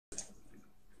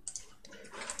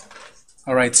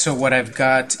All right, so what I've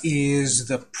got is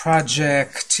the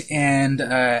project, and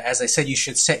as I said, you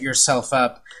should set yourself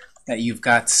up that you've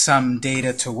got some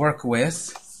data to work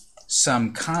with,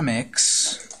 some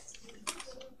comics.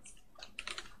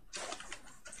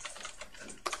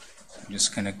 I'm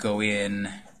just going to go in,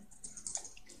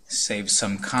 save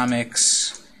some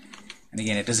comics, and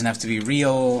again, it doesn't have to be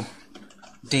real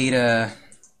data.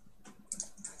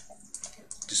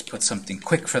 Just put something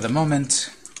quick for the moment.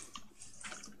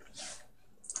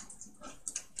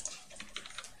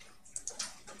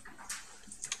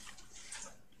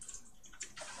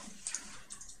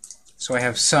 So I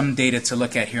have some data to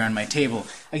look at here on my table.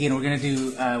 Again, we're going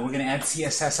to add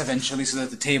CSS eventually so that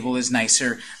the table is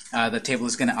nicer. The table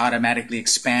is going to automatically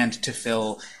expand to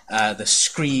fill the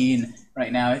screen.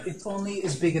 Right now, it only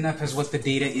is big enough as what the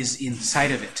data is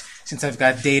inside of it. Since I've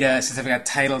got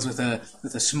titles with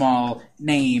a small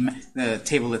name, the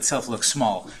table itself looks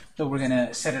small. So we're going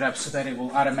to set it up so that it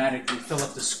will automatically fill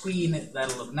up the screen.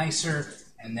 That'll look nicer,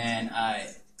 and then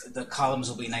the columns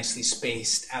will be nicely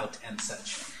spaced out and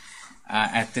such.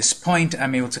 At this point,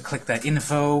 I'm able to click that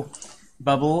info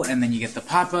bubble, and then you get the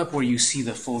pop-up where you see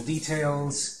the full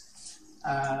details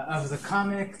of the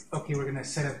comic. Okay, we're going to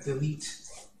set up delete,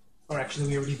 or actually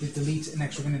we already did delete, and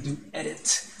next we're going to do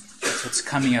edit. That's what's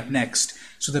coming up next.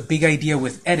 So the big idea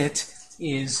with edit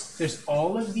is there's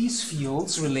all of these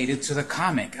fields related to the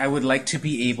comic. I would like to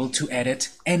be able to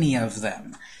edit any of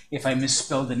them. If I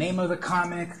misspelled the name of the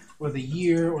comic, or the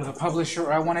year, or the publisher,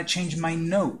 or I want to change my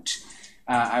note,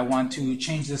 I want to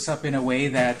change this up in a way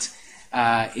that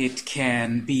it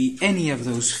can be any of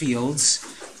those fields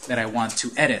that I want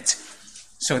to edit.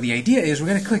 So the idea is we're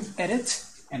going to click Edit,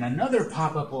 and another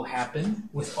pop-up will happen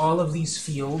with all of these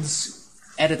fields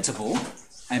editable.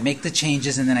 I make the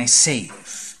changes, and then I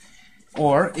save.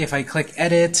 Or if I click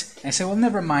Edit, and I say, well,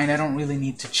 never mind, I don't really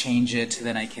need to change it,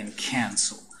 then I can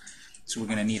cancel. So we're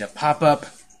going to need a pop-up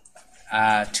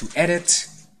to edit,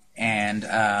 and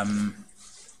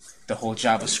the whole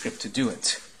JavaScript to do it.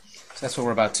 So that's what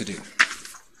we're about to do.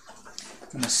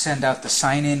 I'm going to send out the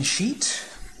sign-in sheet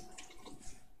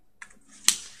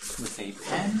with a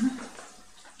pen.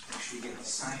 Make sure you get the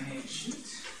sign-in sheet.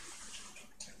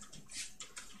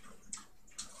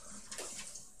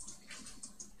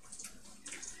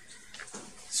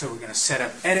 So we're going to set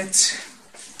up edit.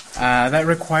 That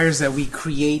requires that we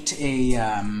create a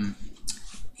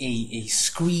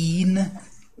screen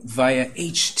via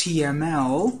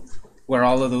HTML where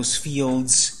all of those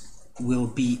fields will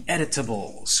be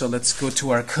editable. So let's go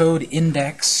to our code,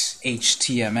 index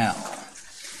HTML.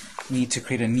 We need to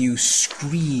create a new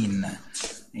screen,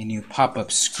 a new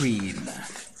pop-up screen.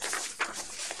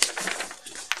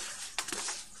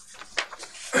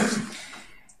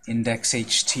 Index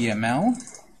HTML.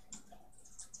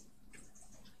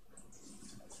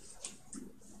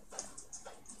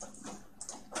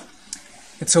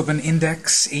 Let's open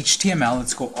index HTML.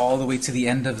 Let's go all the way to the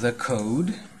end of the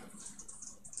code.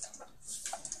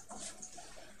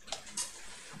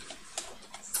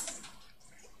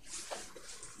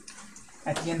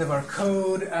 At the end of our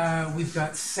code, we've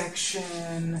got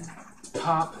section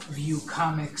pop view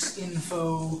comics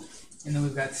info, and then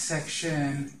we've got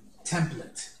section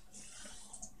template.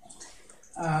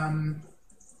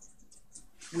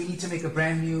 We need to make a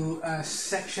brand new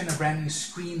section, a brand new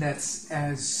screen that's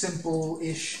as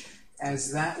simple-ish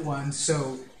as that one.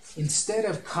 So instead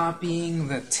of copying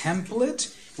the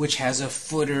template, which has a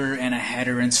footer and a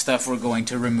header and stuff we're going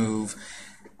to remove,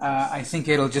 I think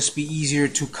it'll just be easier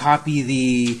to copy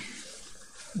the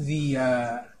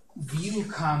view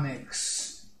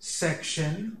comics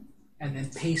section and then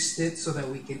paste it so that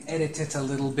we can edit it a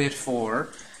little bit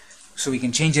so we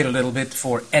can change it a little bit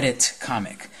for edit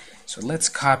comic. So let's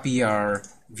copy our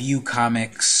view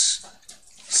comics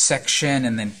section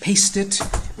and then paste it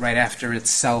right after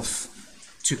itself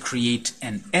to create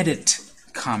an edit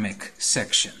comic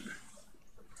section.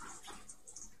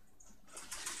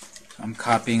 I'm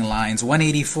copying lines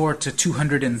 184 to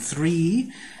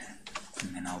 203,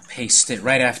 and then I'll paste it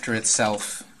right after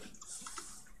itself.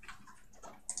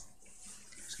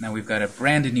 So now we've got a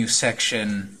brand new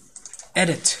section,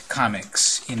 edit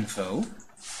comics info.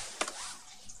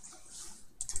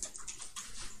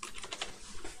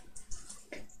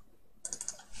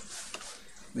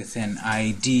 With an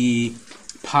ID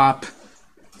pop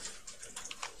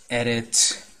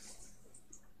edit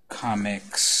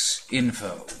comics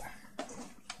info.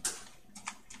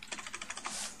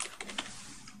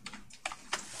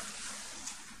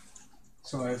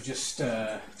 So I've just,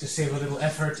 to save a little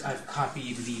effort, I've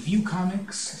copied the view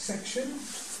comics section.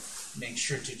 Make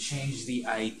sure to change the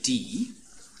ID.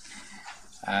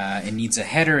 It needs a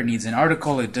header, it needs an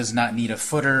article, it does not need a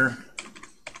footer.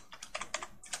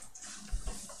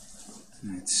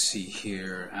 Let's see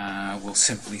here. We'll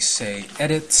simply say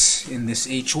edit. In this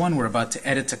H1, we're about to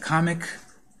edit a comic.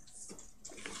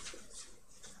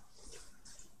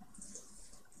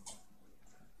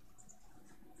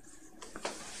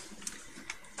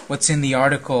 What's in the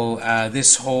article?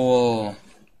 This whole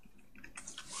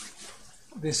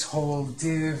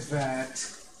div that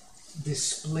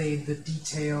displayed the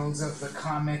details of the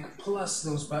comic plus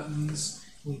those buttons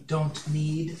we don't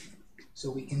need,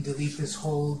 so we can delete this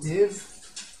whole div.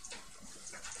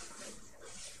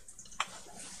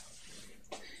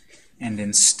 And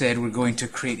instead we're going to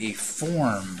create a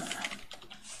form.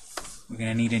 We're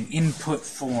going to need an input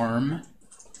form.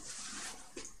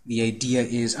 The idea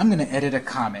is I'm going to edit a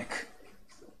comic.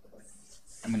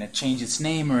 I'm going to change its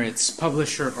name or its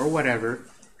publisher or whatever.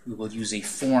 We will use a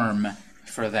form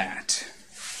for that.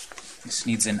 This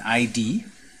needs an ID.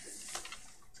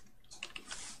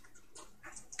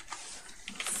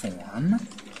 Form,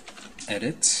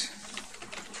 edit,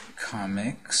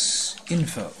 comics,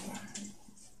 info.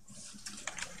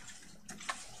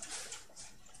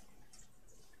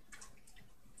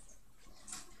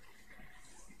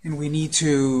 And we need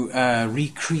to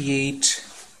recreate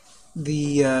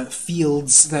the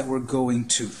fields that we're going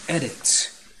to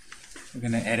edit. We're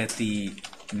going to edit the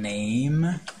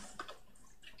name,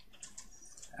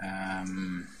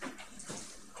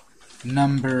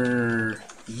 number,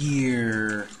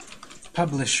 year,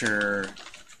 publisher,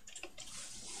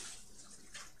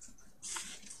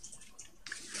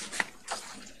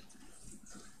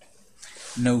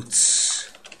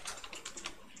 notes,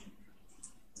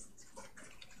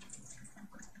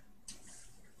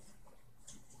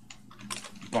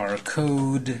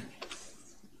 barcode.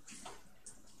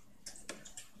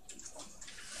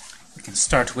 We can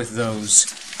start with those.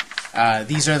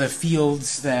 These are the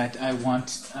fields that I want,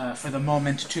 for the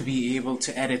moment, to be able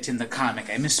to edit in the comic.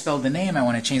 I misspelled the name, I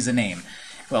want to change the name.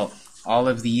 Well, all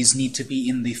of these need to be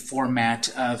in the format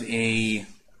of an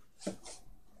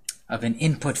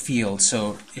input field.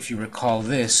 So if you recall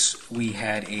this, we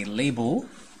had a label.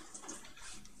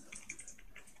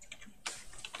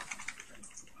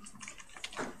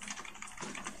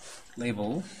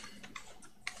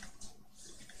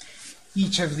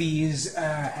 Each of these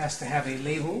has to have a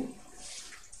label,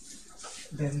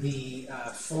 then the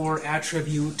for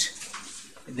attribute,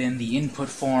 then the input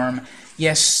form.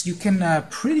 Yes, you can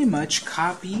pretty much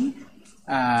copy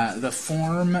the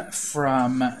form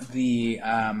from the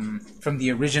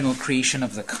original creation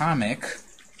of the comic.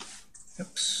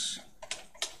 Oops.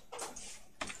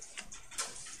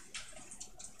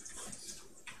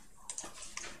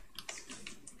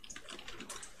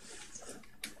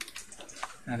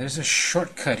 Now there's a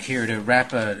shortcut here to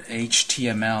wrap a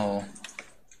HTML.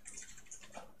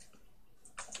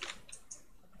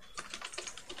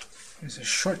 There's a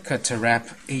shortcut to wrap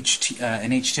an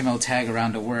HTML tag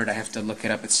around a word. I have to look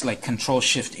it up. It's like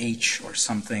Control-Shift-H or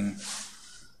something.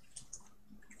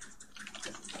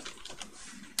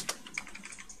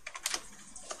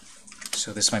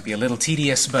 So this might be a little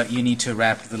tedious, but you need to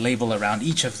wrap the label around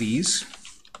each of these.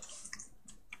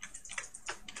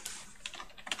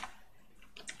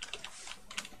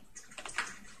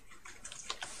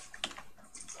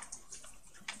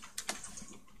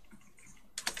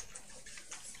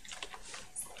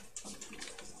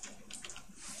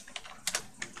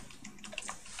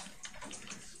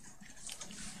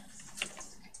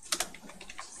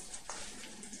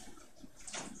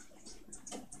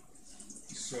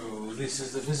 So this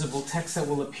is the visible text that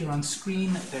will appear on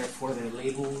screen, therefore they're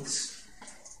labels.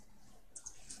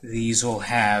 These will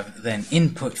have then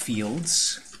input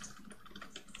fields.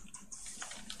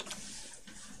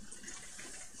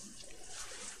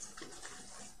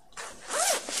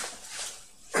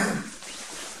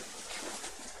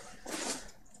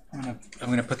 I'm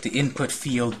going to put the input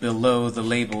field below the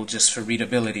label just for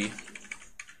readability.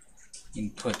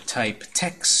 Input type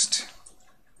text.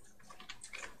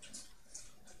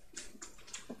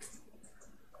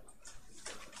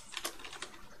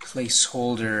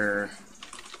 Placeholder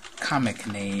comic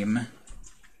name.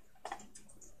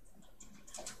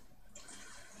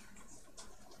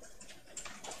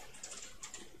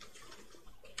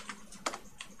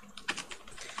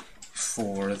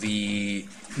 For the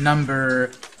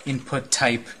number, input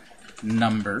type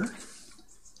number.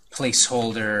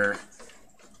 Placeholder,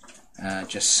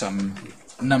 just some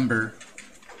number.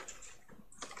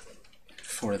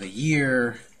 For the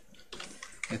year,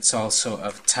 it's also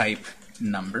of type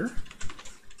number.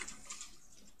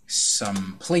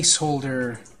 Some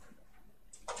placeholder.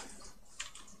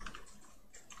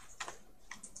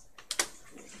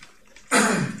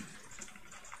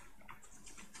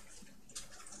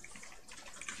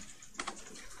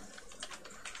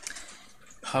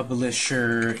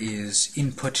 Publisher is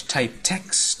input type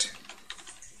text.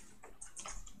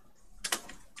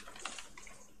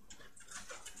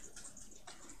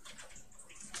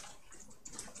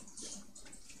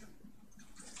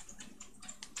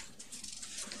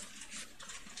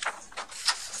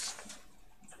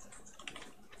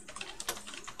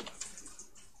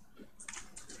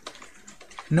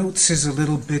 Notes is a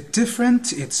little bit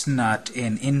different. It's not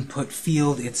an input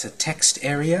field, it's a text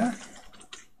area,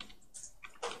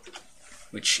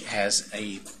 which has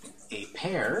a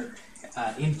pair.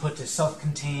 Input is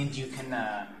self-contained. You can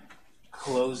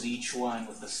close each one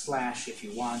with a slash if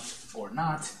you want or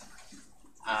not.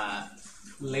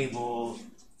 Label,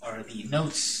 or the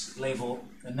notes label,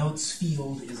 the notes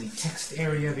field is a text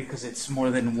area because it's more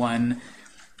than one.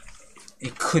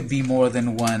 It could be more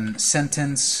than one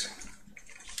sentence.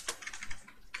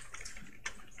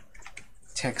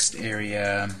 Text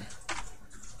area.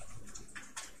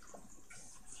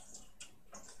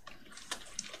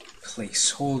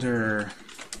 Placeholder.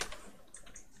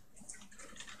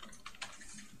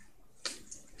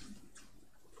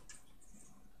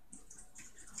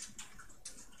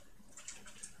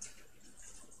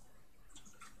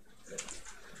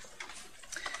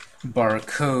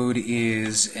 Barcode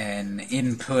is an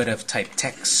input of type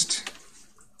text.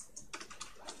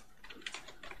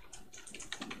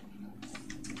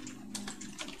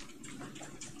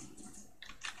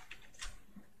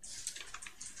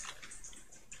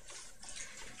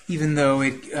 Even though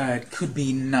it could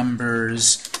be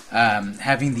numbers,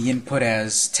 having the input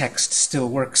as text still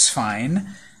works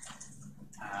fine.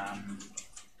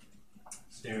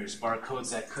 There's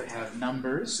barcodes that could have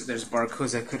numbers. There's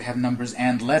barcodes that could have numbers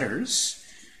and letters.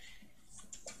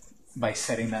 By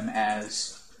setting them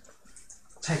as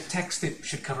type text, it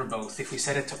should cover both. If we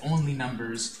set it to only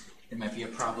numbers, it might be a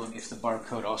problem if the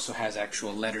barcode also has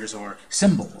actual letters or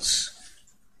symbols.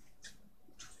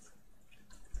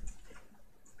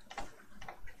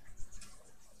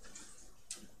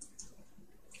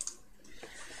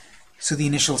 So the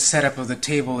initial setup of the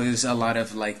table is a lot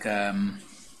of like,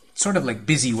 sort of like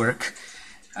busy work.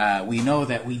 We know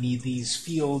that we need these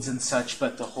fields and such,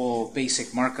 but the whole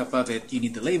basic markup of it, you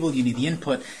need the label, you need the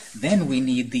input, then we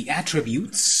need the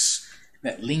attributes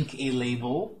that link a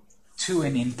label to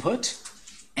an input,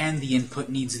 and the input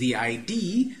needs the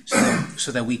ID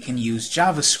so that we can use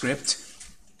JavaScript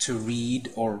to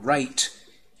read or write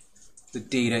the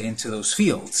data into those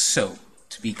fields. So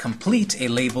to be complete, a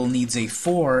label needs a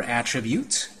for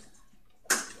attribute.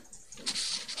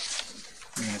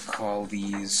 I'm going to call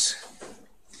these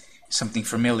something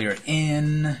familiar.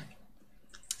 In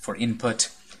for input,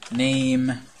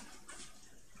 name,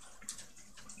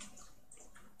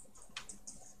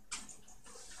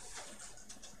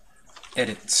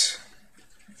 edit.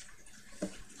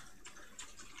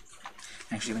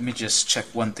 Actually, let me just check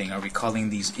one thing. Are we calling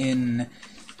these in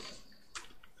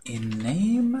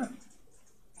name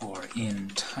or in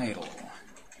title?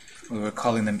 We were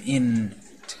calling them in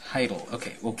title.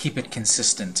 Okay, we'll keep it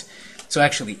consistent. So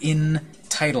actually, in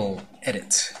title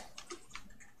edit.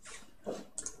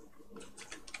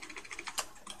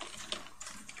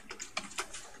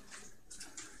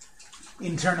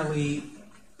 Internally,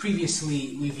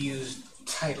 previously, we've used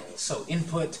title. So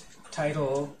input,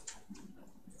 title.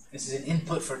 This is an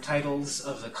input for titles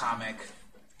of the comic,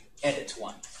 edit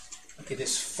one. Okay,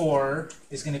 this for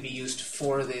is going to be used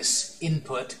for this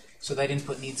input, so that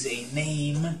input needs a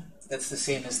name that's the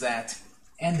same as that,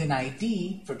 and an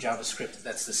ID for JavaScript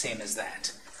that's the same as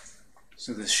that.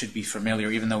 So this should be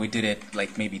familiar, even though we did it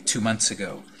like maybe 2 months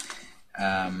ago.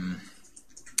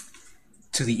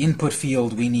 To the input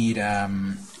field, we need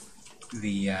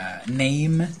the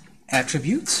name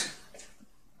attribute,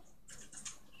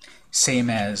 same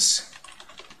as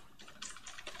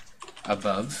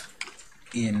above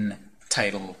in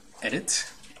title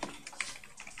edit.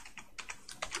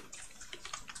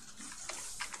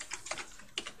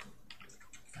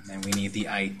 And then we need the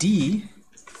ID,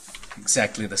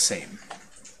 exactly the same.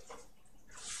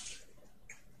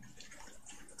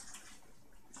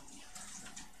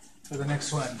 For the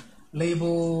next one,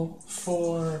 label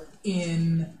for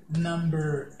in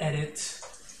number edit,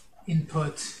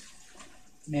 input,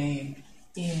 name,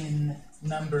 in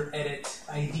number edit,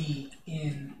 ID,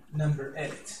 in number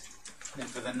edit. And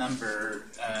for the number,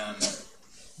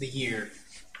 the year,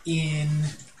 in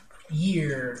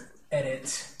year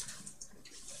edit,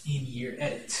 in year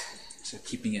edit. So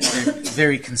keeping it very,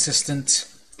 very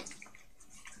consistent.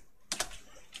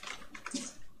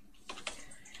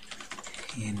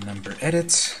 In number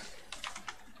edit,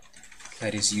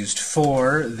 that is used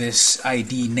for this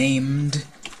ID named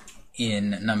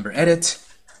in number edit.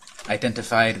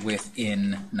 identified with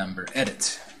in number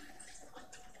edit.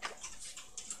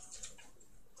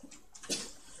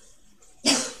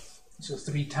 So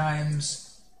 3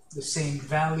 times the same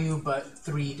value, but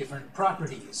 3 different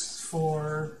properties: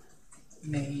 for,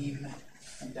 name,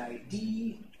 and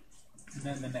ID, and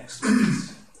then the next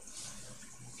one.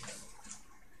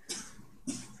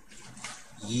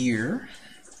 Year,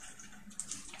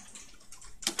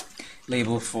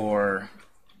 label for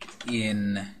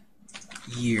in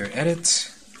year edit,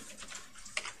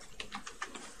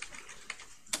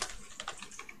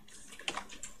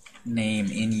 name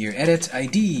in year edit,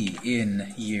 ID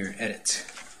in year edit.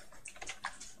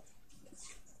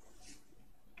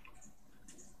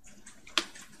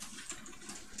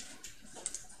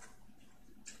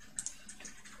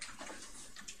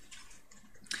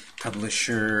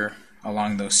 Publisher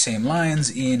along those same lines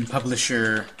in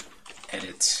publisher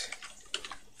edit.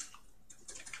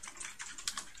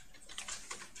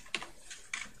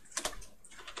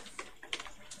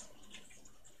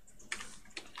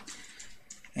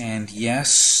 And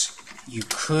yes, you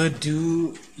could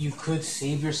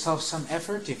save yourself some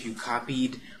effort if you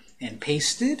copied and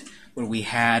pasted, where we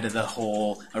had the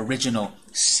whole original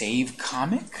save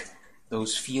comic.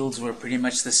 Those fields were pretty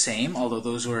much the same, although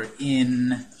those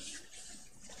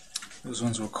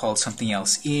ones were called something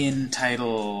else. In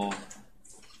title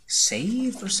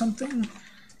save or something?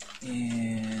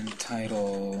 In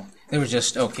title, they were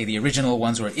just, okay, the original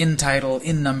ones were in title,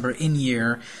 in number, in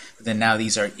year. But then now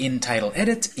these are in title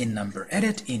edit, in number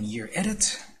edit, in year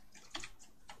edit.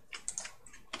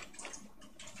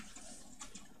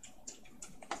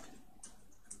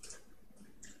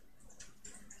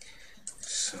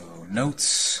 So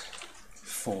notes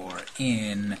for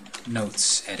in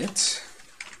notes edit.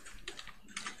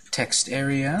 Text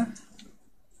area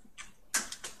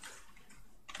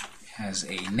has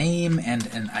a name and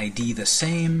an ID the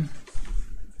same.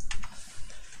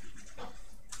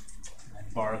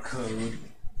 And barcode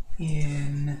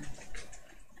in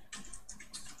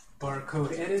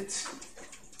barcode edit.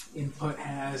 Input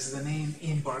has the name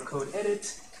in barcode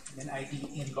edit, and then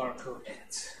ID in barcode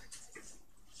edit.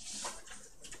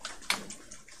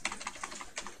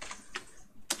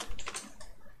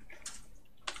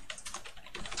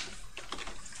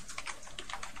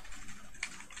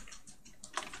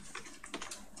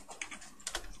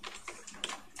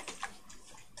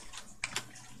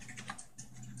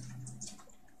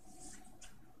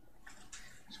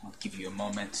 Give you a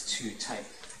moment to type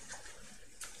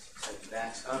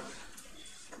that up.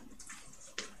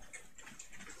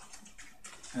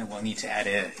 And we'll need to add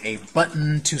a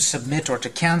button to submit or to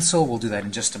cancel. We'll do that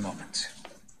in just a moment.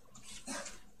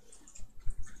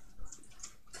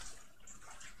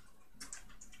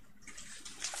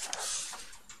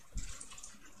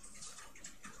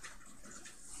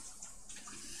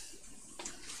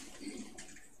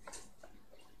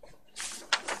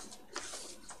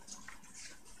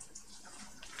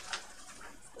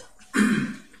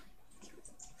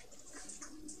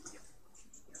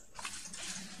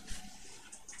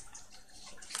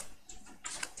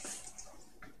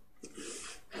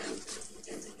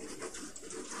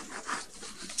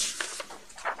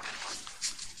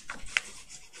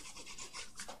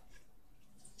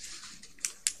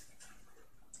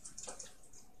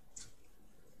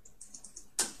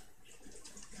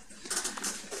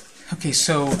 Okay,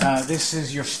 so this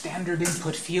is your standard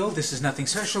input field. This is nothing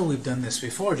special. We've done this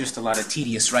before, just a lot of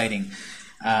tedious writing.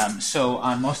 So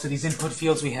on most of these input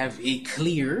fields, we have a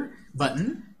clear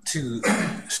button to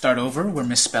start over. We're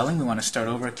misspelling. We want to start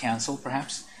over, cancel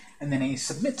perhaps. And then a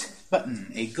submit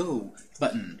button, a go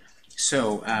button.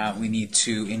 So we need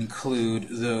to include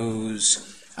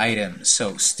those items.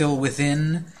 So still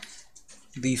within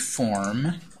the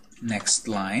form, next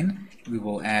line, we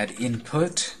will add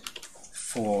input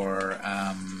for,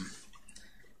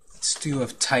 let's do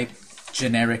of type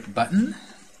generic button.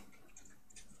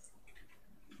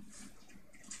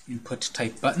 Input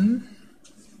type button.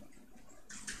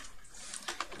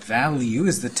 Value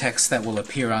is the text that will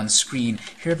appear on screen.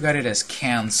 Here I've got it as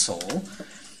cancel.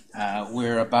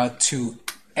 We're about to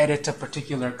edit a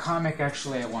particular comic.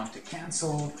 Actually, I want to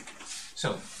cancel.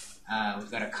 So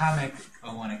we've got a comic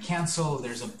I want to cancel.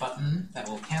 There's a button that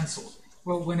will cancel.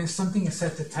 Well, when something is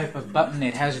set to type of button,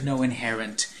 it has no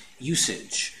inherent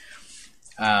usage.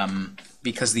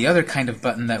 Because the other kind of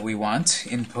button that we want,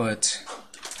 input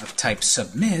of type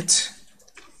submit,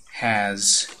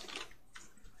 has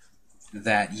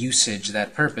that usage,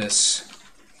 that purpose.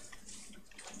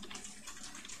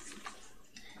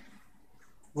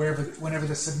 Whenever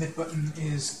the submit button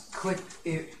is clicked,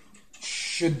 it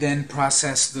should then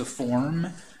process the form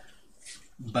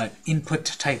but input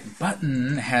type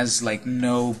button has like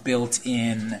no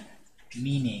built-in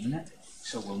meaning,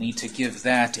 so we'll need to give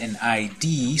that an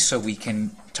ID so we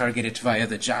can target it via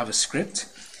the JavaScript,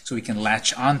 so we can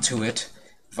latch onto it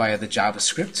via the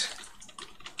JavaScript.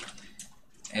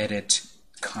 Edit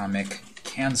comic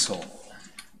cancel.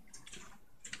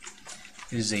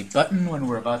 It is a button when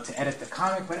we're about to edit the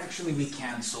comic, but actually we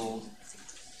canceled.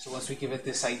 So once we give it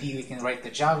this ID, we can write the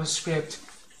JavaScript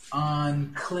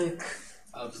on click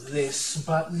of this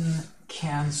button,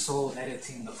 cancel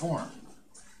editing the form.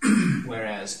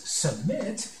 Whereas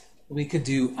submit, we could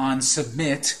do on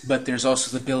submit, but there's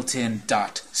also the built-in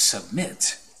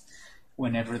 .submit.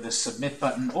 Whenever the submit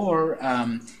button, or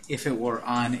if it were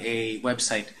on a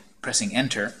website pressing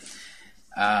enter,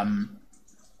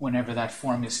 whenever that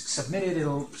form is submitted,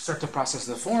 it'll start to process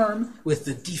the form with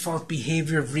the default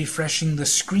behavior of refreshing the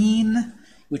screen,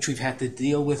 which we've had to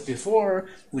deal with before,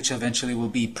 which eventually will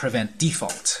be prevent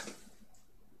default.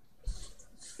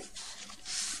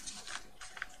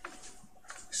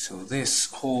 So this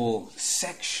whole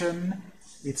section,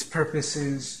 its purpose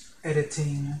is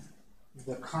editing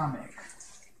the comic.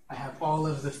 I have all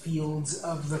of the fields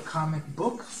of the comic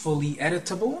book fully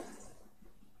editable.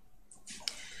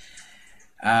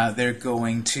 They're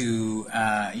going to,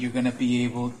 you're going to be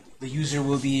able, the user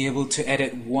will be able to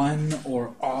edit one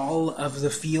or all of the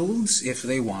fields if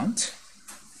they want.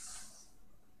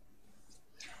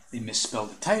 They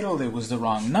misspelled the title, there was the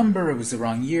wrong number, it was the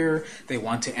wrong year, they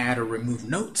want to add or remove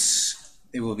notes,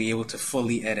 they will be able to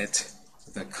fully edit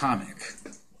the comic.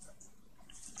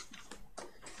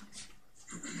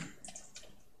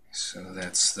 So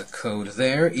that's the code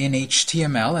there in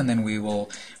HTML, and then we will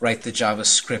write the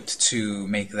JavaScript to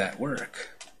make that work.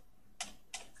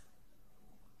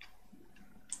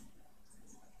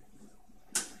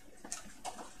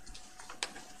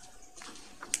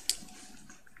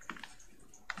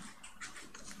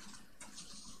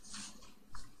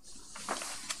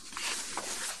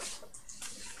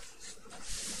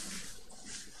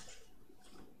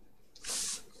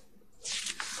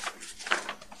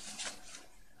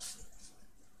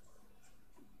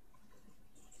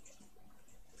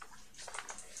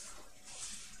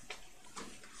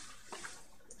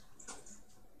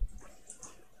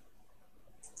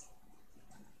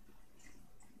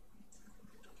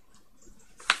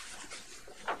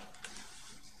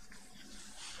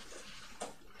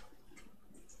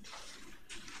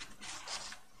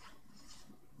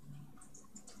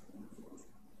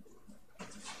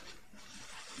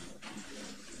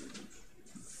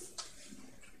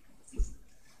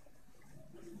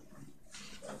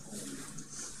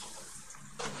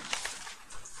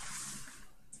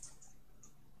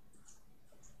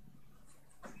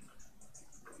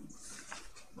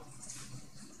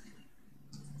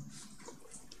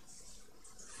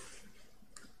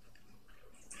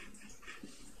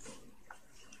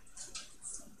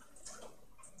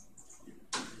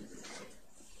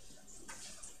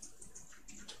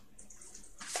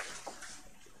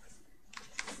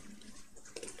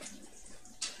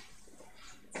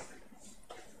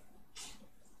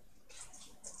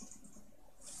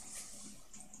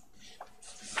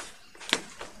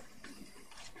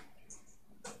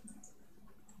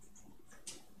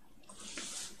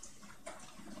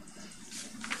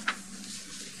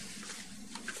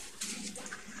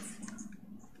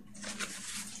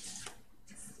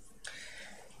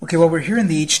 Okay, while we're here in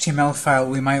the HTML file,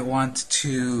 we might want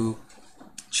to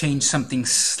change something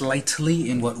slightly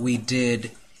in what we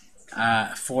did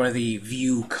for the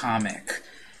view comic.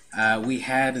 We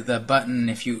had the button,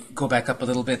 if you go back up a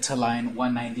little bit to line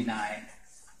 199,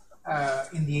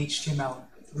 in the HTML,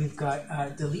 we've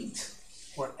got delete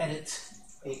or edit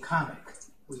a comic.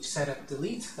 We've set up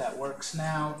delete, that works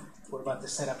now. We're about to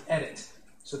set up edit.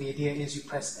 So the idea is you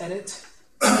press edit,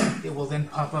 it will then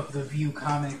pop up the view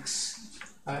comics.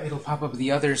 It'll pop up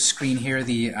the other screen here,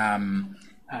 the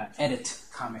edit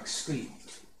comics screen.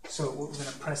 So we're going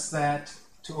to press that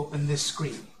to open this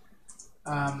screen.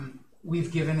 We've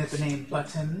given it the name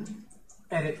button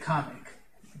edit comic.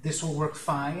 This will work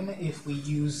fine if we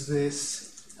use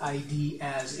this ID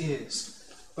as is.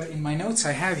 But in my notes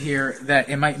I have here that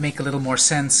it might make a little more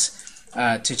sense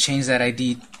to change that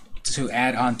ID to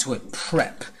add onto it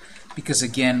prep. Because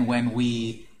again, when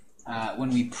we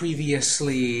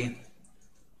previously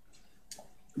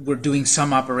were doing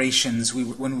some operations,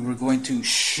 when we were going to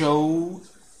show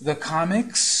the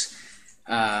comics,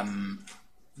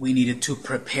 we needed to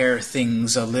prepare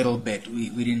things a little bit. We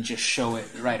didn't just show it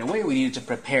right away. We needed to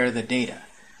prepare the data.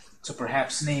 So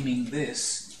perhaps naming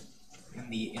this in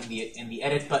the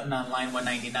edit button on line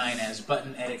 199 as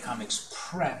button edit comics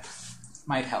prep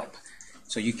might help.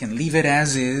 So you can leave it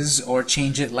as is or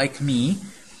change it like me.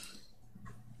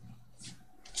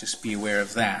 Just be aware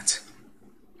of that.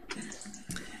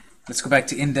 Let's go back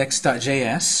to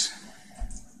index.js.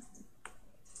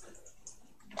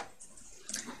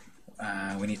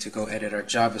 We need to go edit our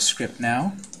JavaScript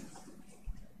now.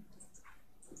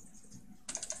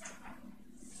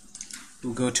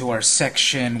 We'll go to our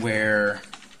section where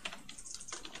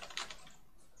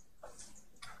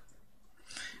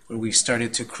we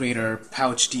started to create our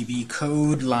PouchDB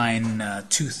code, line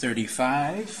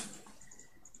 235.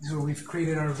 This is where we've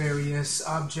created our various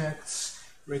objects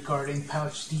regarding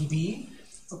PouchDB.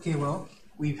 Okay, well,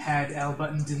 we've had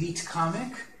L-button delete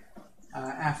comic.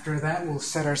 After that, we'll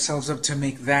set ourselves up to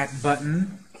make that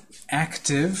button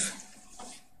active.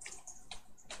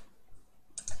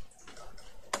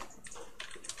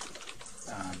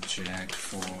 Object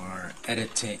for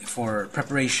editing, for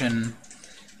preparation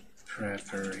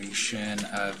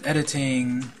of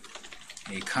editing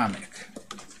a comic.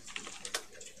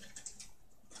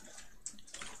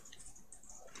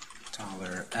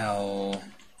 $L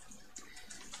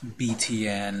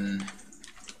btn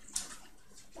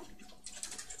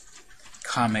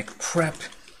comic prep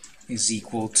is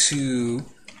equal to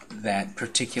that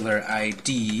particular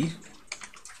ID.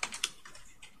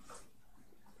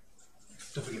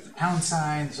 Don't forget the pound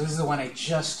sign. So this is the one I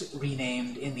just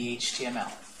renamed in the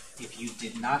HTML. If you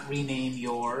did not rename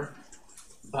your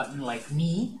button like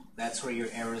me, that's where your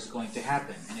error is going to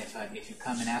happen. And if you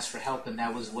come and ask for help and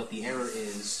that was what the error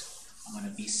is, I'm going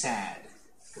to be sad.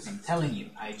 Because I'm telling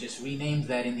you, I just renamed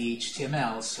that in the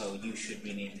HTML, so you should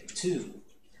rename it too.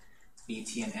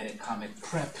 btn edit comic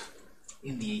prep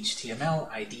in the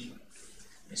HTML ID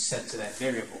is set to that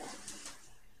variable.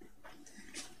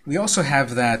 We also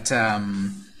have that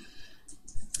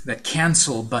that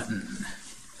cancel button.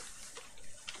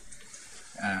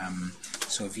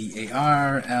 So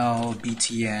var l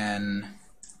btn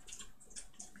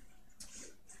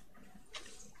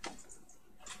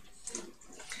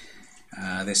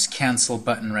this cancel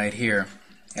button right here,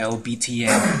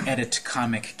 lbtn edit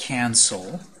comic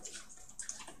cancel.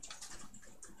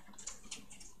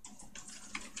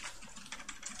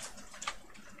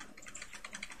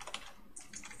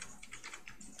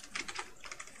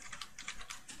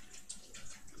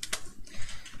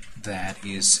 That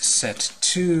is set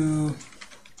to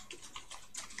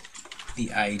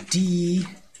the ID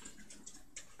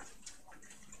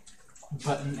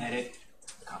button edit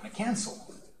comic cancel.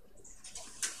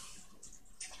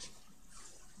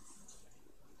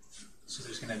 So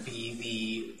there's going to be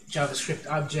the JavaScript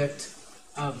object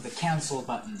of the cancel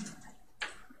button.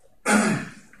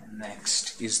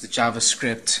 Next is the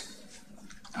JavaScript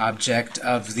object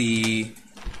of the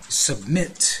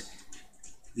submit,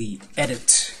 the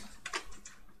edit.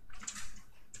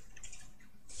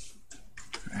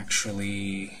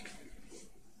 Actually,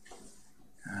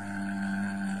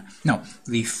 no,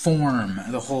 the form,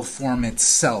 the whole form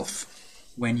itself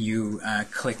when you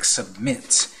click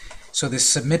submit. So this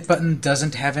submit button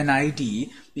doesn't have an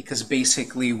ID because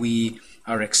basically we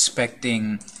are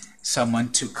expecting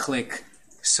someone to click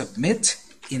submit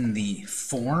in the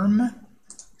form.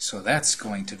 So that's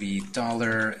going to be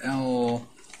 $L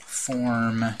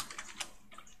form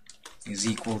is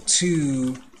equal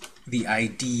to the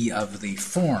ID of the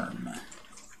form.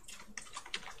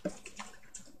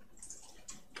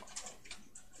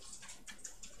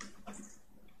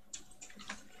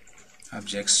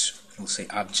 Objects, we'll say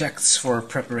objects for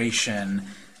preparation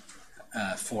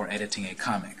for editing a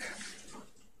comic.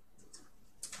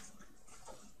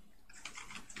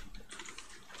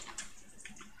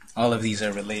 All of these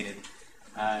are related.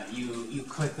 You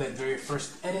click that very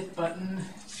first edit button,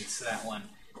 it's that one.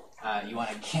 You want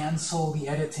to cancel the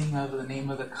editing of the name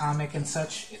of the comic and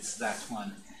such, it's that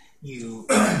one.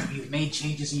 You've made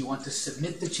changes and you want to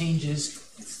submit the changes,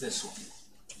 it's this one.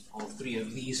 All three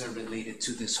of these are related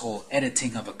to this whole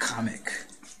editing of a comic.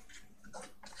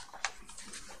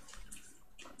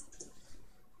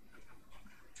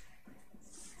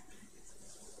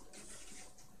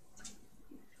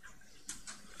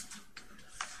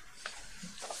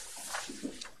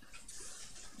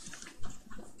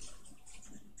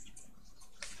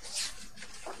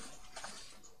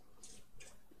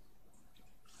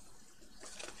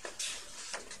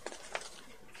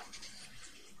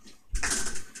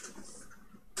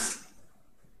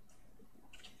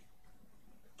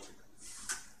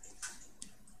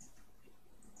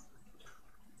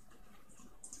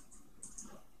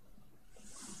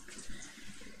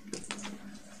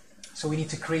 So we need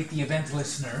to create the event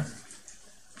listener.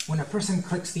 When a person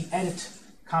clicks the edit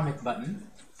comic button,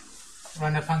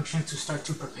 run a function to start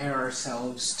to prepare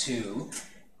ourselves to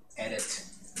edit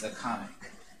the comic.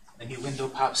 A new window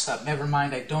pops up. Never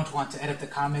mind, I don't want to edit the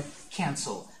comic.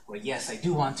 Cancel. Or yes, I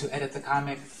do want to edit the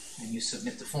comic, and you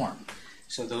submit the form.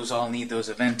 So those all need those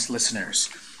event listeners.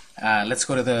 Let's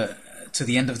go to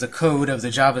the end of the code of the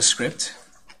JavaScript.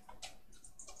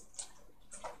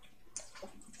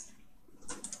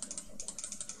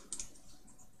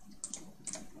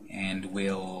 And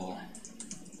we'll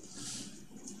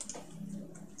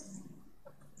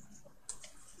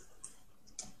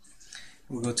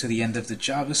go to the end of the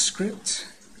JavaScript,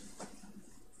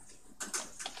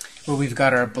 where we've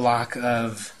got our block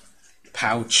of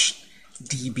pouch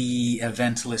DB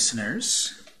event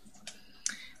listeners,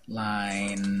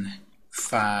 line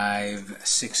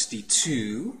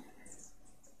 562.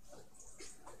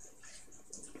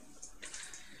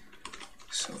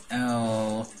 So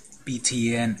L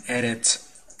btn edit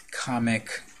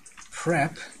comic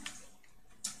prep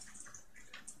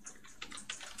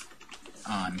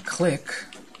on click.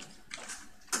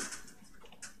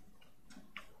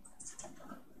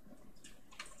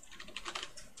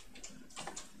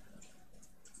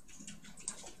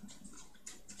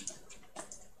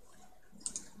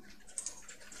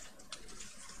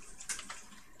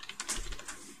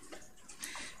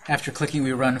 After clicking,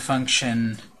 we run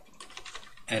function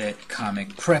edit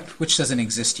comic prep, which doesn't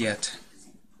exist yet.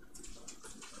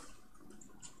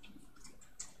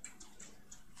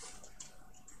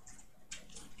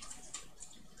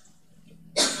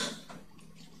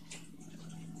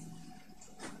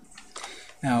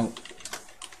 Now,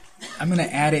 I'm going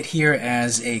to add it here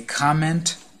as a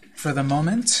comment for the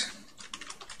moment.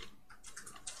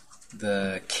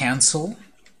 The cancel.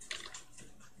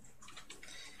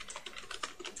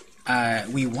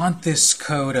 We want this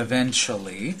code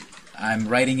eventually. I'm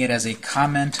writing it as a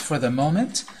comment for the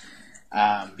moment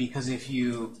because if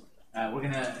you, we're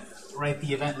going to write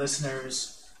the event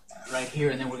listeners right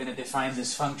here, and then we're going to define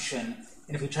this function.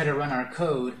 And if we try to run our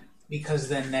code, because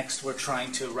then next we're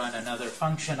trying to run another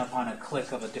function upon a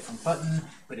click of a different button,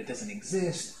 but it doesn't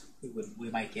exist, we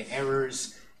might get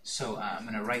errors. So I'm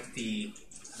going to write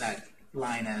that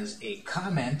line as a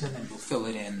comment, and then we'll fill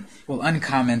it in. We'll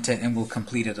uncomment it, and we'll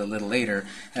complete it a little later.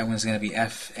 That one's going to be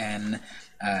fn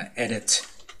edit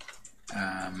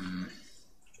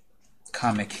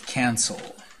comic cancel.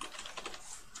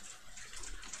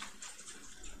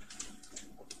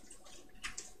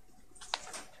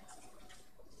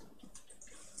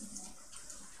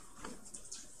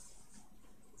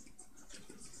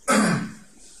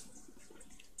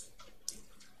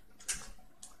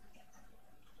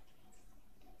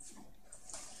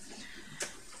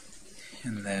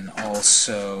 And then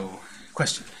also,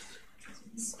 question?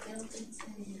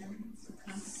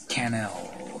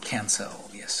 Cancel,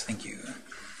 yes, thank you.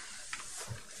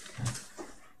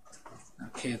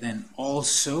 Okay, then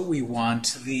also we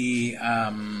want the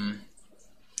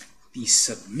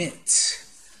submit,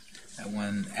 that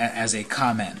one as a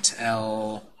comment,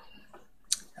 L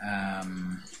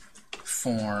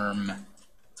form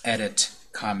edit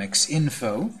comics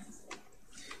info.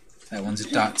 That one's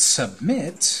dot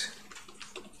submit.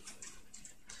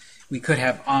 We could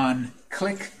have on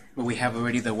click, but we have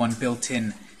already the one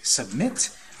built-in submit,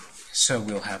 so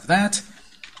we'll have that.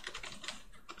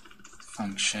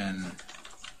 Function,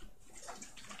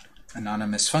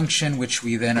 anonymous function, which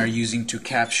we then are using to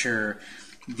capture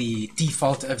the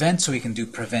default event, so we can do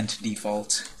prevent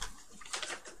default.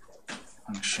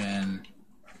 Function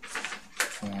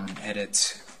form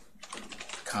edit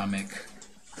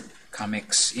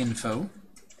comics info.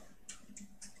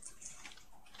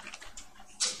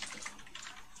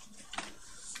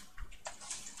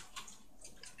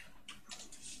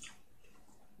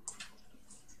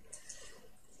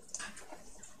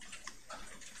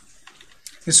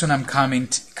 This one I'm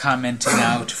commenting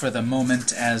out for the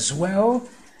moment as well.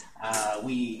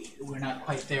 We're not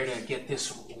quite there to get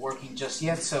this working just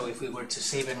yet, so if we were to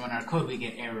save and run our code, we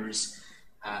get errors.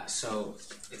 So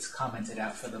it's commented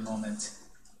out for the moment.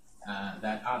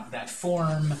 That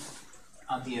form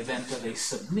on the event of a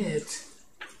submit,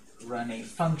 run a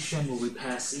function where we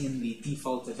pass in the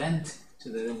default event so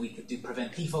that then we could do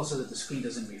prevent default so that the screen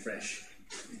doesn't refresh.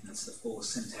 And that's the full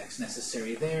syntax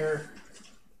necessary there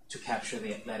to capture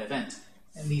that event.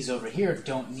 And these over here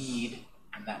don't need,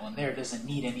 and that one there doesn't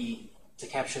need any to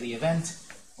capture the event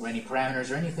or any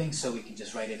parameters or anything, so we can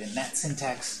just write it in that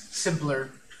syntax,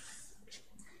 simpler.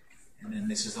 And then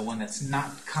this is the one that's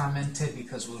not commented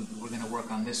because we're going to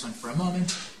work on this one for a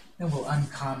moment. Then we'll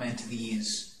uncomment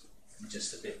these in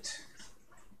just a bit.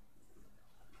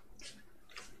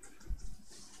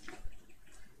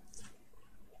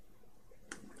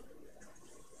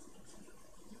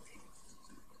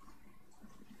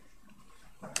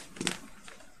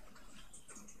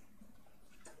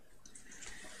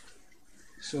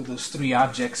 So those three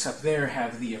objects up there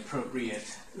have the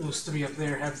appropriate, those three up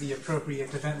there have the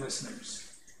appropriate event listeners.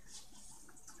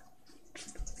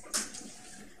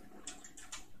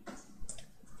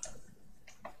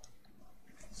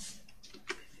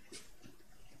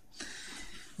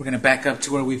 We're going to back up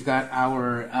to where we've got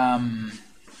our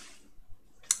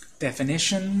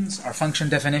definitions, our function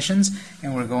definitions,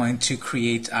 and we're going to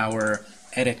create our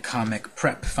edit comic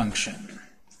prep function.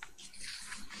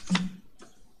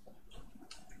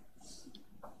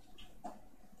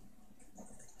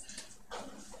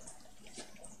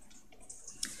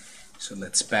 So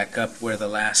let's back up where the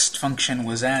last function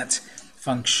was at.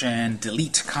 Function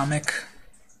delete comic.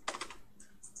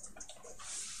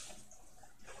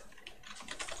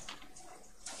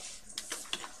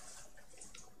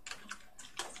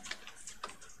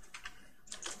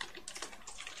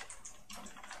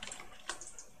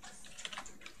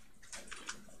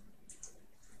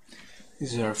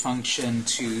 This is our function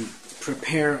to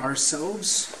prepare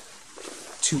ourselves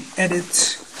to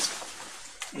edit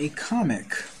a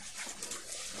comic.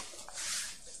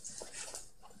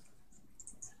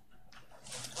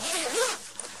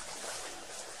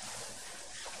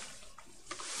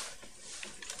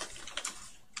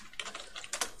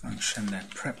 Function that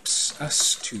preps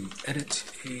us to edit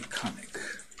a comic,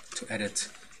 to edit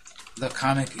the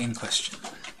comic in question.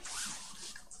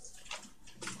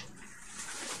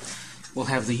 We'll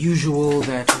have the usual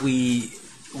that we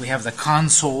have the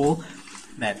console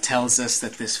that tells us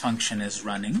that this function is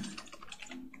running.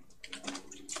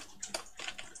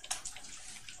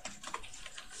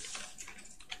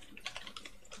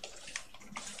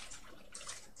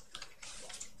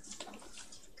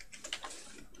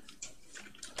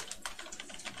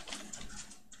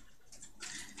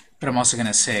 But I'm also going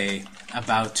to say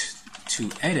about to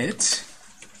edit.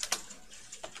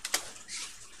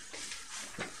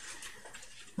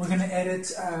 We're going to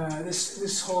edit,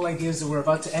 this whole idea is that we're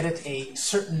about to edit a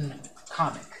certain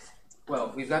comic.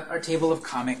 Well, we've got our table of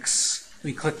comics.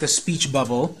 We click the speech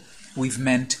bubble. We've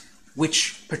meant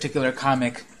which particular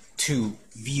comic to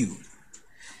view.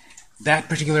 That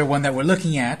particular one that we're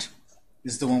looking at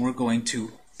is the one we're going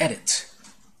to edit.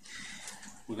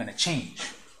 We're going to change.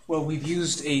 Well, we've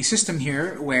used a system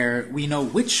here where we know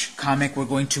which comic we're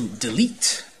going to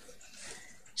delete.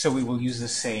 So we will use the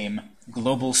same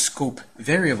global scope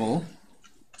variable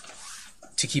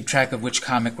to keep track of which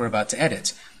comic we're about to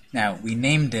edit. Now, we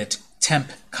named it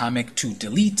temp comic to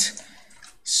delete,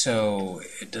 so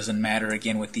it doesn't matter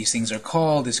again what these things are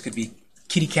called. This could be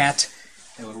kitty cat.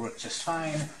 That would work just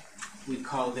fine. We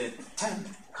called it temp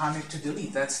comic to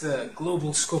delete. That's the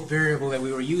global scope variable that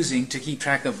we were using to keep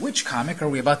track of which comic are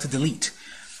we about to delete.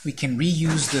 We can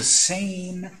reuse the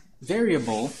same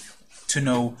variable to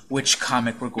know which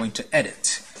comic we're going to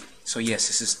edit. So yes,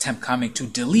 this is temp comic to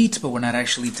delete, but we're not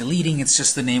actually deleting, it's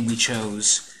just the name we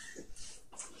chose.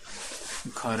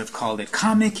 We could have called it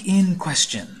comic in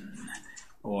question,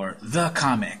 or the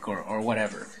comic, or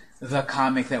whatever. The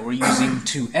comic that we're using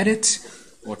to edit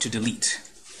or to delete.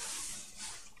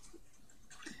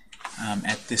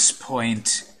 At this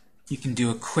point, you can do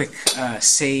a quick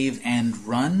save and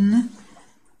run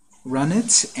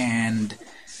it, and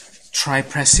try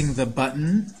pressing the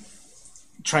button.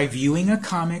 Try viewing a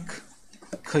comic,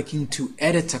 clicking to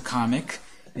edit a comic,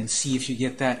 and see if you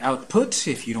get that output.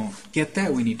 If you don't get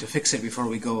that, we need to fix it before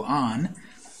we go on.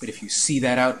 But if you see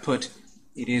that output,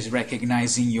 it is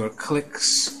recognizing your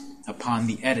clicks upon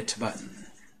the edit button.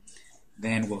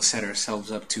 Then we'll set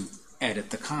ourselves up to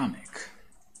edit the comic.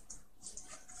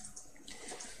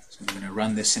 So I'm going to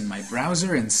run this in my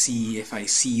browser and see if I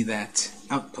see that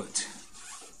output.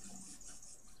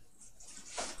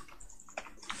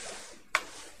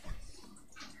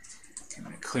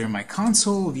 Clear my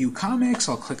console, view comics,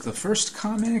 I'll click the first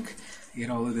comic, get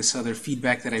all of this other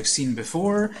feedback that I've seen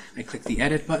before. I click the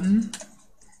edit button,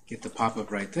 get the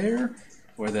pop-up right there,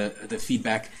 where the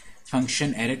feedback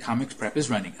function edit comics prep is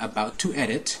running, about to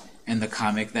edit, and the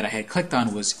comic that I had clicked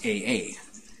on was AA.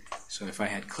 So if I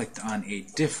had clicked on a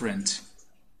different,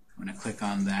 I'm going to click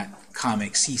on that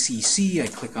comic CCC, I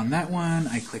click on that one,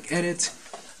 I click edit,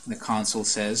 and the console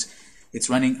says it's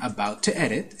running about to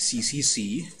edit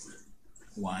CCC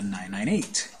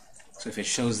 1998. So if it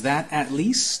shows that, at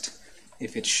least,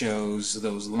 if it shows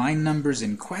those line numbers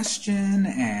in question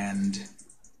and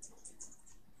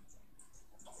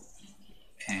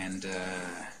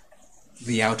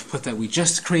the output that we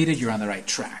just created, you're on the right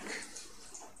track.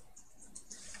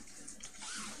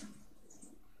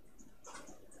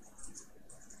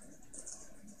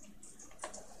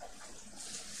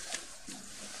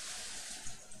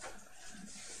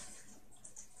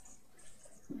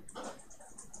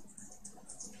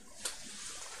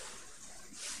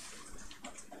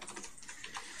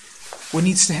 what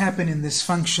needs to happen in this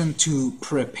function to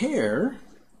prepare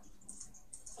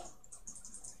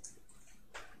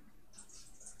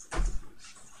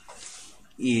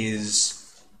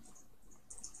is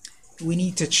we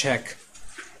need to check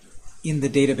in the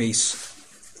database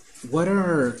what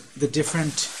are the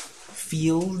different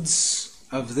fields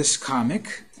of this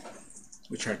comic,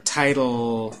 which are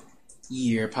title,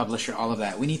 year, publisher, all of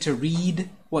that. We need to read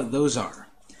what those are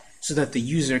so that the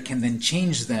user can then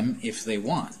change them if they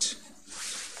want.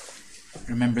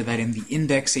 Remember that in the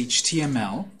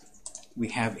index.html we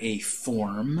have a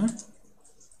form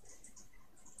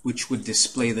which would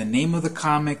display the name of the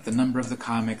comic, the number of the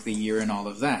comic, the year, and all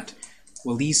of that.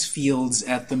 Well, these fields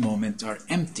at the moment are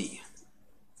empty.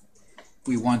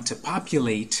 We want to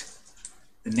populate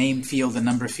the name field, the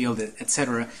number field,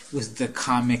 etc. with the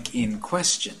comic in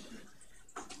question.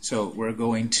 So we're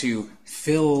going to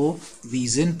fill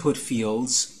these input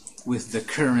fields with the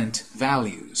current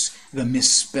values, the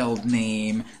misspelled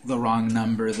name, the wrong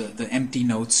number, the empty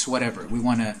notes, whatever. We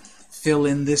want to fill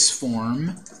in this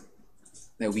form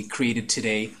that we created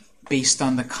today based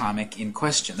on the comic in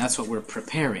question. That's what we're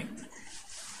preparing.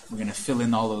 We're going to fill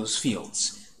in all those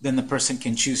fields. Then the person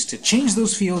can choose to change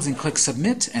those fields and click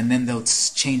Submit, and then they'll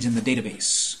change in the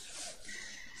database.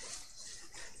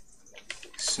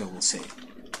 So we'll say,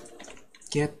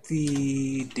 get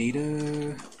the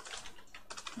data,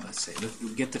 let's say,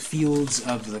 we'll get the fields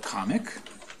of the comic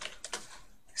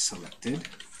selected,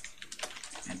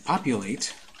 and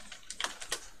populate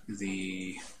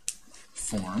the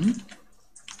form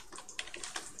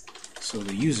so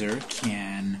the user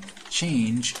can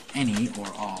change any or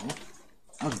all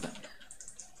of them.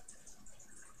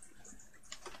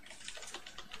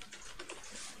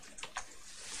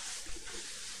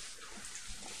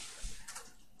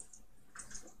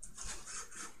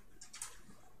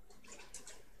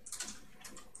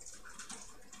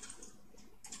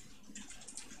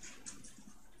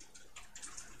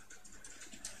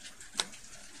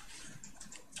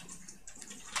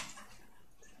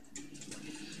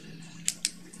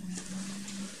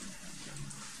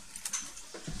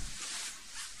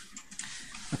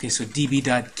 Okay, so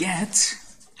db.get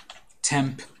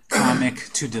temp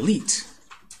comic to delete.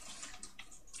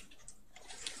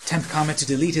 Temp comic to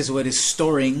delete is what is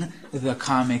storing the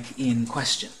comic in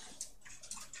question.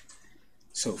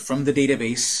 So from the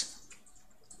database,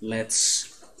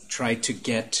 let's try to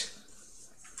get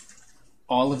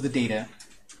all of the data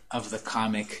of the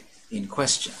comic in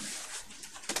question,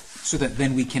 so that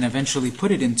then we can eventually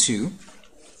put it into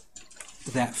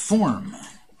that form.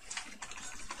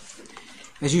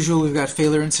 As usual, we've got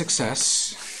failure and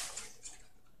success.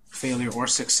 Failure or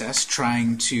success,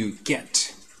 trying to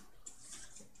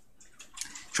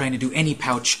do any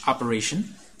pouch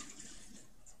operation,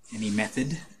 any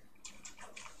method,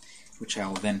 which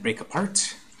I'll then break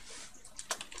apart.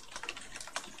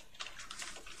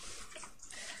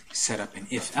 Set up an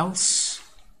if-else.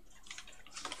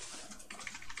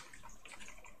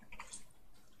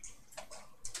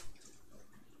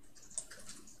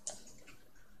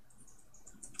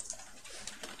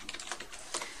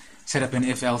 Set up an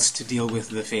if-else to deal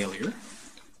with the failure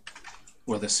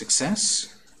or the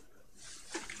success.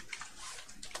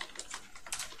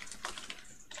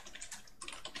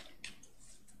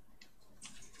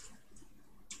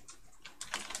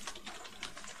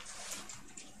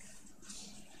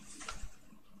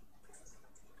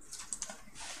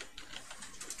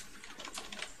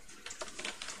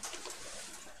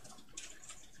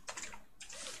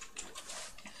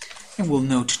 And we'll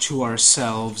note to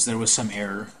ourselves there was some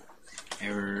error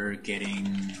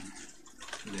getting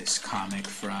this comic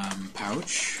from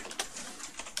pouch.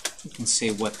 We can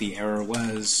say what the error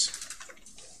was.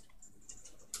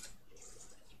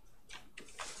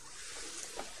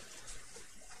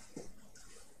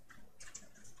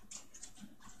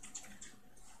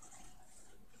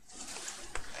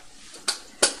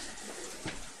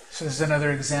 So this is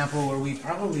another example where we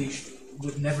probably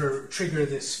would never trigger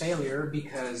this failure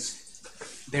because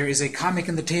there is a comic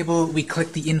in the table, we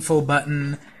click the info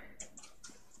button,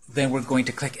 then we're going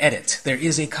to click edit. There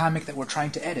is a comic that we're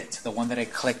trying to edit, the one that I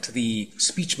clicked the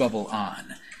speech bubble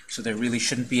on. So there really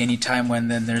shouldn't be any time when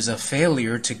then there's a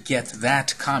failure to get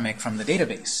that comic from the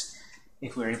database.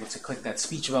 If we're able to click that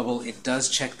speech bubble, it does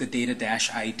check the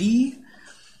data-ID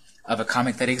of a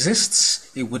comic that exists.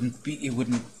 It wouldn't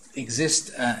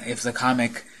exist if the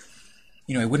comic,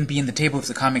 it wouldn't be in the table if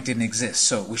the comic didn't exist.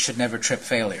 So we should never trip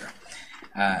failure.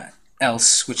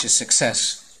 Else, which is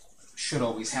success, should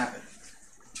always happen.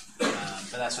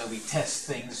 But that's why we test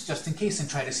things just in case and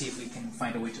try to see if we can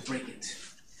find a way to break it.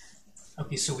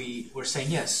 Okay, so we're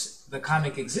saying yes, the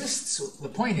comic exists. So the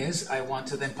point is, I want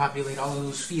to then populate all of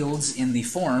those fields in the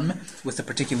form with the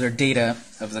particular data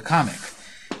of the comic.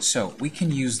 So we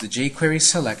can use the jQuery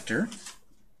selector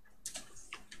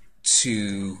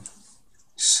to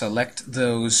select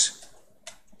those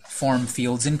form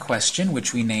fields in question,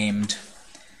 which we named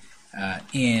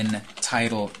in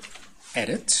title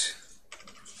edit.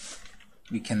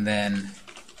 We can then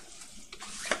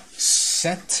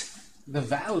set the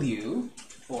value,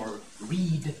 or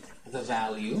read the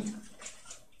value.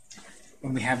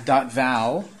 When we have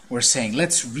 .val, we're saying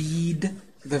let's read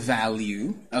the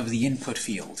value of the input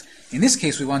field. In this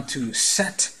case, we want to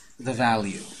set the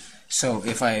value. So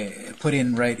if I put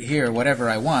in right here whatever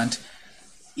I want,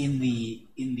 in the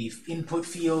input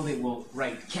field it will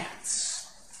write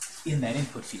cats in that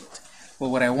input field. Well,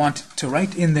 what I want to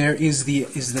write in there is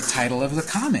the title of the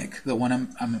comic, the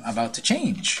one I'm about to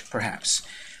change, perhaps.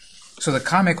 So the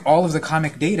comic, all of the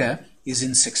comic data is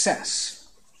in success.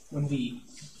 When we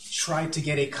try to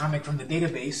get a comic from the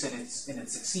database and it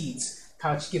succeeds,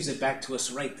 Pouch gives it back to us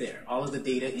right there. All of the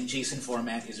data in JSON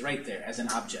format is right there as an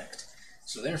object.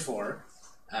 So therefore,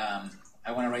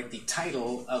 I want to write the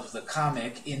title of the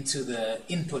comic into the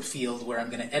input field where I'm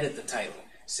going to edit the title,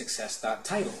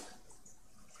 success.title.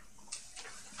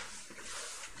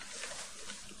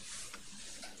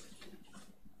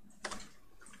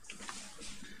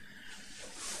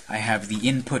 I have the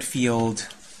input field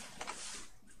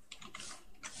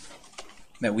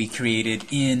that we created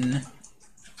in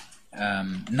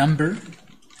number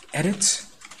edit.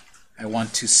 I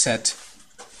want to set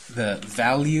the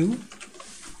value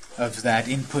of that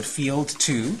input field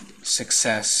to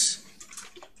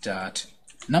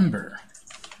success.number.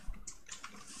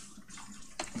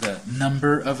 The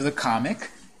number of the comic,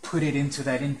 put it into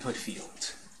that input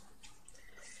field.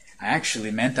 I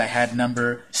actually meant I had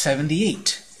number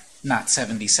 78, not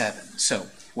 77. So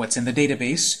what's in the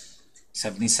database?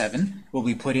 77 will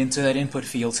be put into that input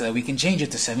field so that we can change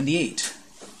it to 78.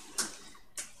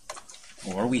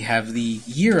 Or we have the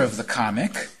year of the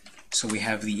comic, so we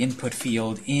have the input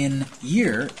field in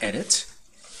year edit,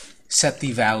 set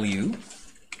the value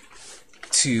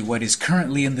to what is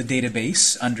currently in the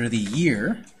database under the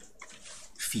year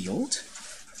field.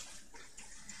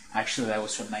 Actually, that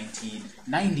was from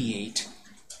 1998,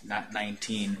 not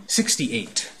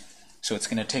 1968. So it's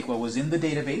going to take what was in the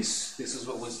database, this is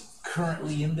what was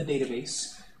currently in the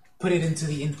database, put it into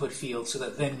the input field so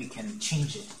that then we can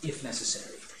change it if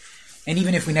necessary. And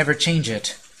even if we never change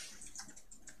it,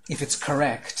 if it's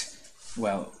correct,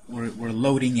 well, we're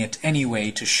loading it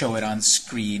anyway to show it on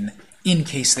screen in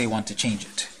case they want to change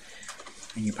it.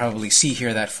 And you probably see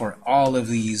here that for all of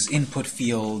these input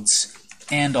fields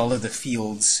and all of the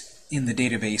fields in the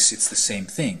database, it's the same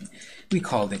thing. We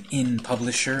called it in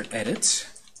publisher edit,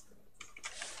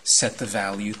 set the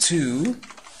value to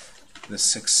the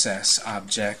success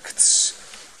object's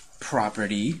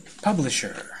property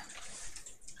publisher.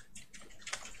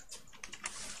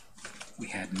 We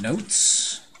had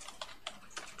notes.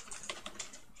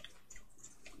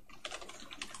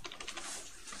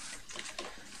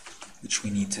 Which we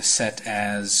need to set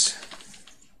as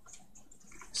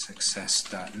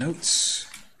success.notes.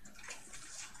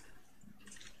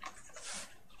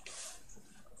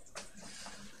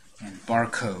 And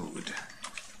barcode.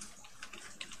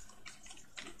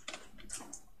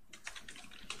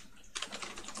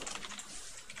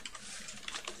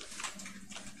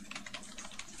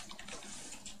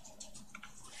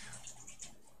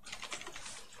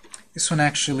 This one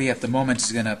actually at the moment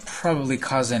is going to probably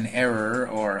cause an error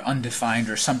or undefined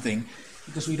or something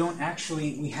because we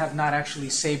have not actually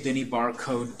saved any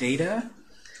barcode data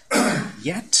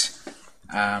yet.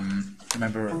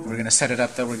 Remember, we're going to set it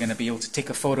up that we're going to be able to take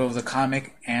a photo of the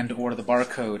comic and or the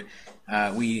barcode.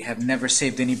 We have never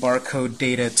saved any barcode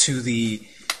data to the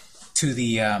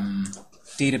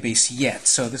database yet,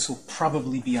 so this will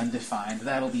probably be undefined.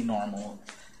 That'll be normal.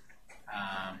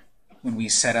 When we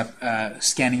set up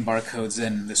scanning barcodes,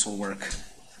 then this will work.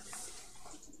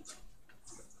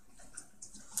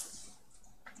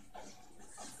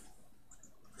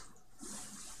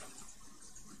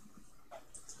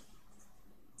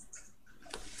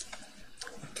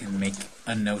 We can make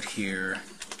a note here.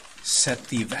 Set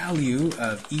the value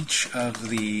of each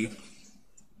of the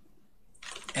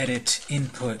edit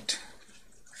input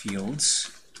fields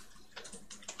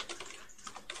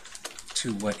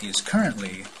to what is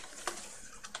currently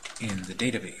in the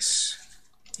database,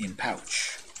 in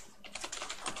Pouch.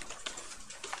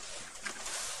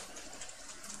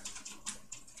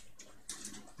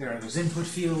 There are those input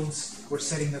fields. We're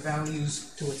setting the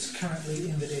values to what's currently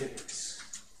in the database.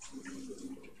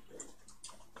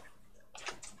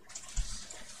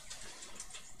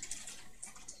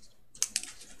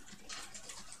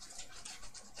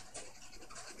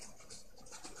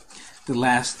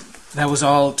 that was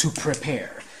all to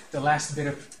prepare. The last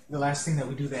thing that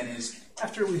we do then is,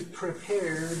 after we've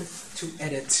prepared to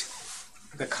edit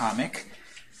the comic,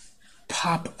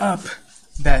 pop up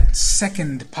that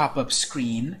second pop-up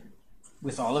screen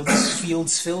with all of these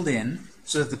fields filled in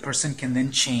so that the person can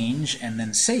then change and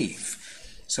then save.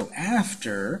 So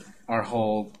after our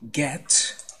whole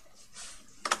get,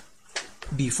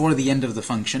 before the end of the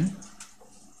function,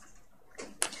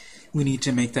 we need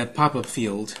to make that pop-up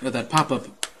field, or that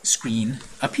pop-up screen,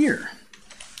 appear.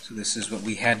 So this is what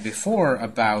we had before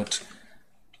about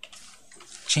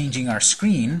changing our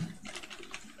screen.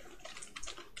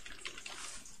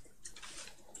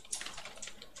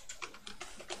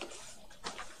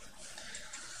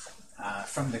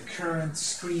 From the current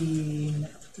screen,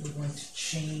 we're going to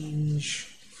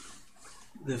change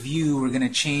the view. We're going to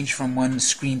change from one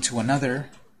screen to another.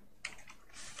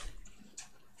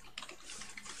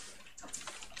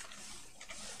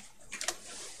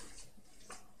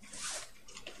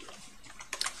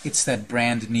 It's that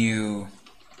brand new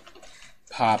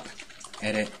pop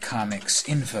edit comics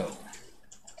info.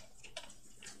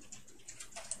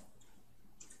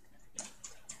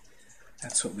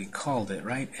 That's what we called it,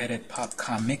 right? Edit pop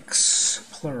comics,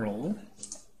 plural.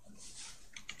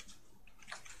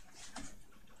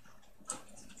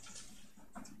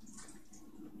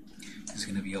 There's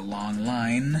going to be a long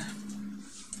line.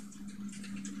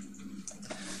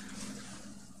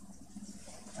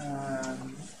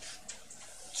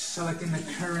 Selecting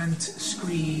the current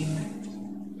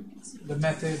screen, the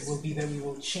method will be that we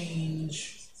will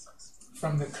change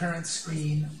from the current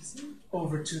screen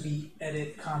over to the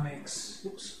edit comics.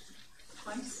 Oops.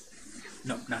 Twice?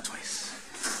 No, not twice.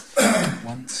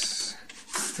 Once.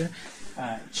 There.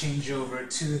 Change over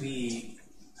to the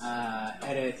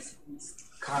edit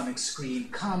comics screen,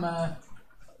 comma,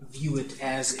 view it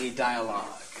as a dialog,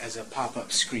 as a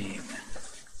pop-up screen.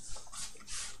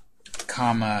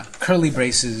 Comma, curly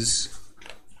braces.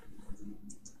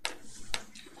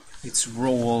 Its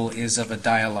role is of a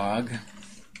dialog.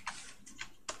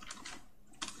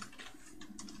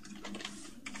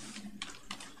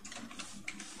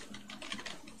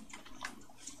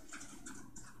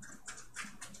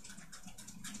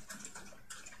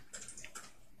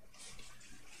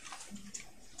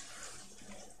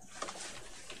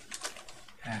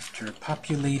 After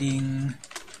populating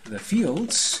the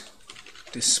fields,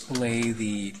 display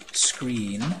the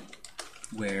screen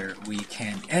where we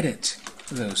can edit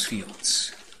those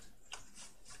fields.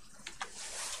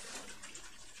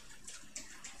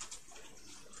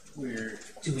 We're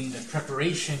doing the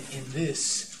preparation in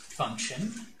this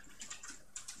function.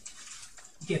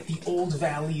 Get the old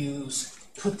values,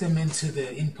 put them into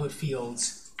the input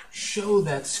fields, show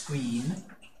that screen.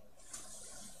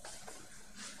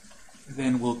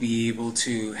 Then we'll be able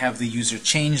to have the user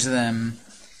change them,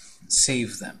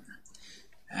 save them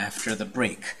after the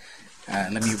break.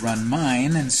 Let me run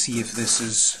mine and see if this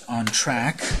is on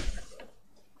track.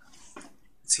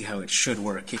 Let's see how it should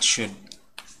work. It should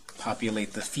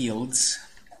populate the fields.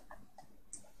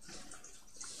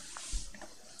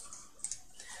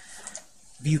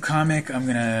 View comic, I'm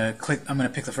gonna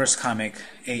pick the first comic,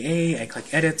 AA, I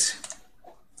click edit,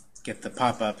 get the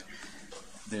pop-up.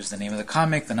 There's the name of the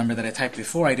comic, the number that I typed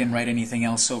before. I didn't write anything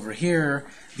else over here.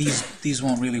 These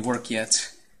won't really work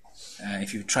yet.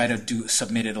 If you try to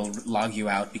submit, it'll log you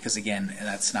out because again,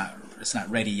 it's not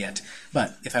ready yet.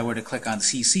 But if I were to click on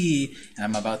CC and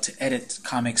I'm about to edit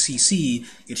comic CC,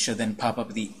 it should then pop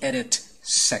up the edit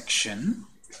section,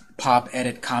 pop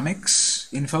edit comics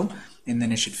info, and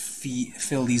then it should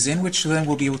fill these in, which then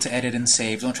we'll be able to edit and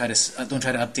save. Don't try to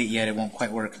update yet; it won't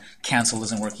quite work. Cancel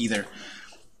doesn't work either.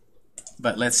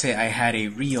 But let's say I had a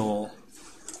real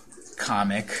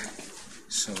comic,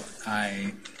 so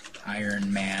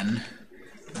Iron Man,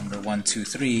 number 1, 2,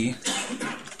 3.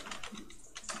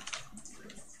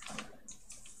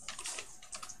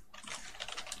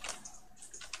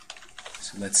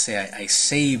 So let's say I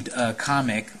saved a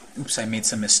comic. Oops, I made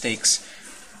some mistakes.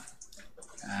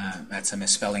 That's a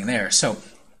misspelling there. So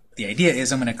the idea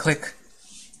is I'm going to click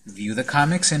View the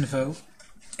Comics Info,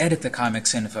 edit the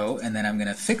comics info, and then I'm going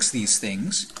to fix these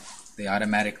things. They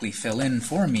automatically fill in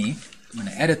for me. I'm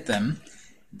going to edit them.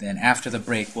 Then after the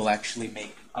break, we'll actually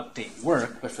make update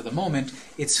work. But for the moment,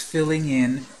 it's filling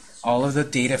in all of the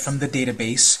data from the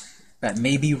database that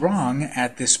may be wrong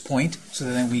at this point, so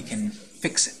that then we can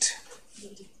fix it.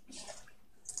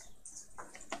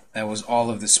 That was all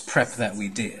of this prep that we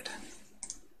did.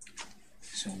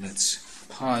 So let's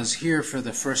pause here for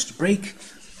the first break.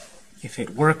 If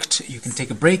it worked, you can take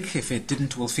a break. If it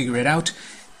didn't, we'll figure it out.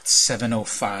 It's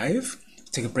 7:05.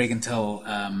 Take a break until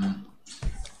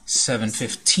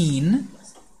 7:15,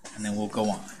 and then we'll go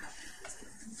on.